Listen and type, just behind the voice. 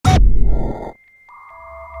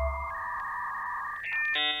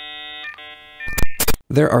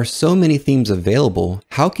There are so many themes available,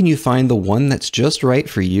 how can you find the one that's just right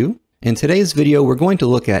for you? In today's video, we're going to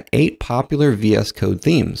look at 8 popular VS Code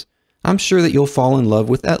themes. I'm sure that you'll fall in love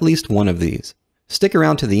with at least one of these. Stick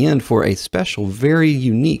around to the end for a special, very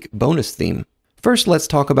unique bonus theme. First, let's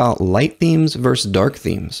talk about light themes versus dark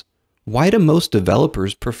themes. Why do most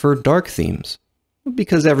developers prefer dark themes?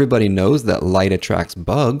 Because everybody knows that light attracts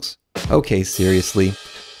bugs. Okay, seriously.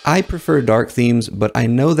 I prefer dark themes, but I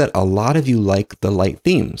know that a lot of you like the light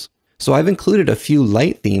themes. So I've included a few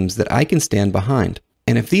light themes that I can stand behind.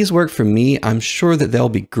 And if these work for me, I'm sure that they'll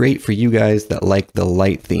be great for you guys that like the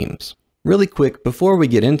light themes. Really quick, before we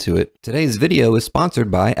get into it, today's video is sponsored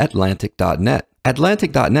by Atlantic.net.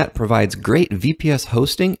 Atlantic.net provides great VPS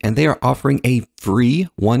hosting, and they are offering a free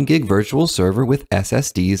 1 gig virtual server with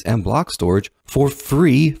SSDs and block storage for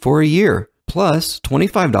free for a year. Plus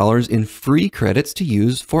 $25 in free credits to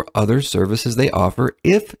use for other services they offer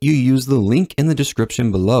if you use the link in the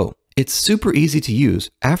description below. It's super easy to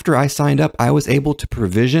use. After I signed up, I was able to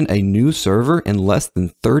provision a new server in less than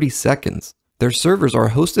 30 seconds. Their servers are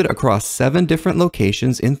hosted across 7 different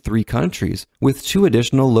locations in 3 countries, with 2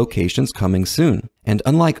 additional locations coming soon. And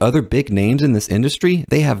unlike other big names in this industry,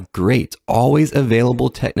 they have great, always available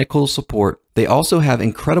technical support. They also have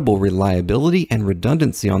incredible reliability and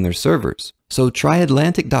redundancy on their servers. So try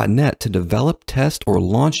Atlantic.net to develop, test, or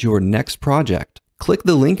launch your next project. Click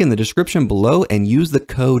the link in the description below and use the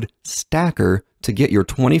code STACKER to get your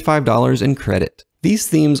 $25 in credit. These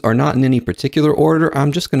themes are not in any particular order,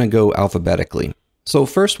 I'm just going to go alphabetically. So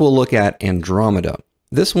first we'll look at Andromeda.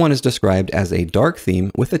 This one is described as a dark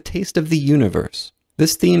theme with a taste of the universe.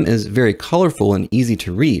 This theme is very colorful and easy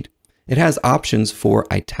to read. It has options for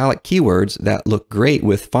italic keywords that look great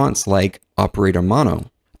with fonts like Operator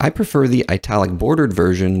Mono. I prefer the italic bordered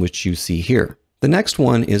version, which you see here. The next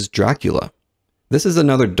one is Dracula. This is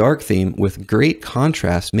another dark theme with great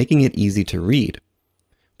contrast, making it easy to read.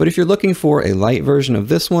 But if you're looking for a light version of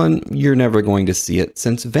this one, you're never going to see it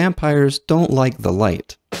since vampires don't like the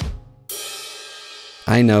light.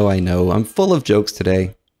 I know, I'm full of jokes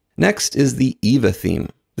today. Next is the Eva theme.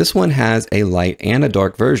 This one has a light and a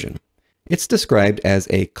dark version. It's described as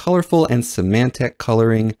a colorful and semantic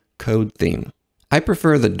coloring code theme. I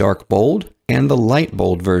prefer the dark bold and the light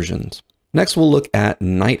bold versions. Next we'll look at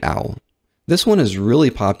Night Owl. This one is really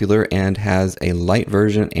popular and has a light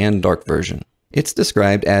version and dark version. It's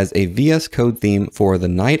described as a VS Code theme for the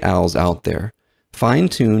night owls out there,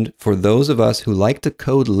 fine-tuned for those of us who like to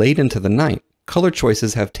code late into the night. Color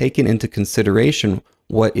choices have taken into consideration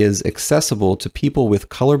what is accessible to people with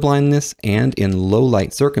color blindness and in low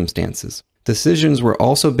light circumstances. Decisions were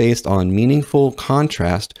also based on meaningful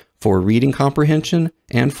contrast for reading comprehension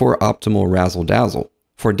and for optimal razzle-dazzle.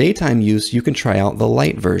 For daytime use, you can try out the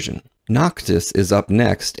light version. Noctis is up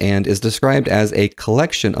next and is described as a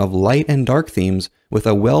collection of light and dark themes with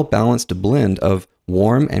a well-balanced blend of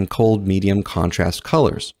warm and cold medium contrast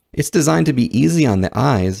colors. It's designed to be easy on the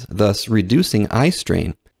eyes, thus reducing eye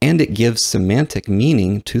strain, and it gives semantic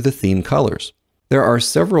meaning to the theme colors. There are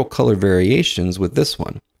several color variations with this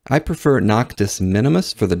one. I prefer Noctis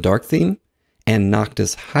Minimus for the dark theme and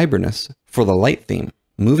Noctis Hibernus for the light theme.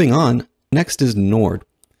 Moving on, next is Nord.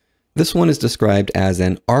 This one is described as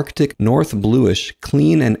an Arctic North Bluish,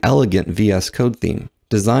 clean and elegant VS Code theme,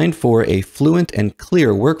 designed for a fluent and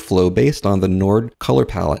clear workflow based on the Nord color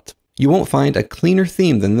palette. You won't find a cleaner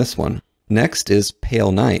theme than this one. Next is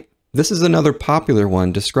Pale Night. This is another popular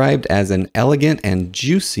one described as an elegant and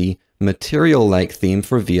juicy material-like theme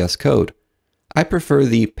for VS Code. I prefer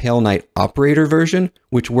the Pale Night Operator version,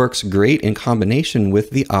 which works great in combination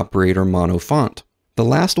with the Operator Mono font. The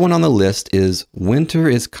last one on the list is Winter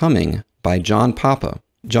is Coming by John Papa.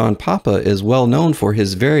 John Papa is well known for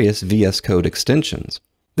his various VS Code extensions.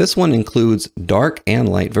 This one includes dark and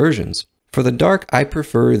light versions. For the dark, I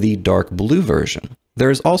prefer the dark blue version. There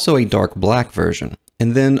is also a dark black version.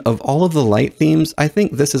 And then of all of the light themes, I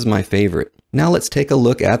think this is my favorite. Now let's take a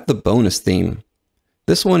look at the bonus theme.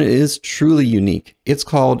 This one is truly unique. It's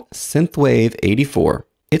called SynthWave 84.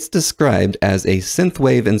 It's described as a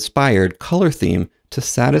SynthWave inspired color theme to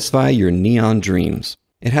satisfy your neon dreams.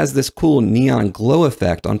 It has this cool neon glow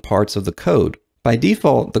effect on parts of the code. By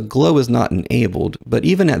default, the glow is not enabled, but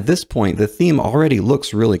even at this point, the theme already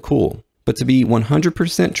looks really cool. But to be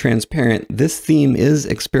 100% transparent, this theme is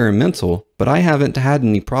experimental, but I haven't had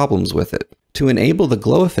any problems with it. To enable the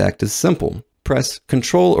glow effect is simple. Press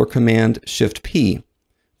Ctrl or Command Shift P,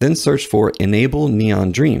 then search for Enable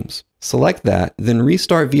Neon Dreams. Select that, then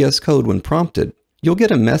restart VS Code when prompted. You'll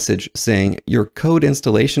get a message saying your code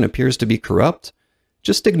installation appears to be corrupt.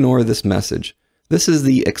 Just ignore this message. This is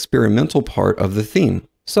the experimental part of the theme.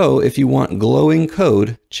 So if you want glowing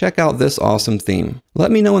code, check out this awesome theme.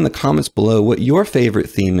 Let me know in the comments below what your favorite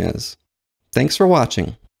theme is. Thanks for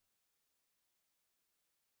watching.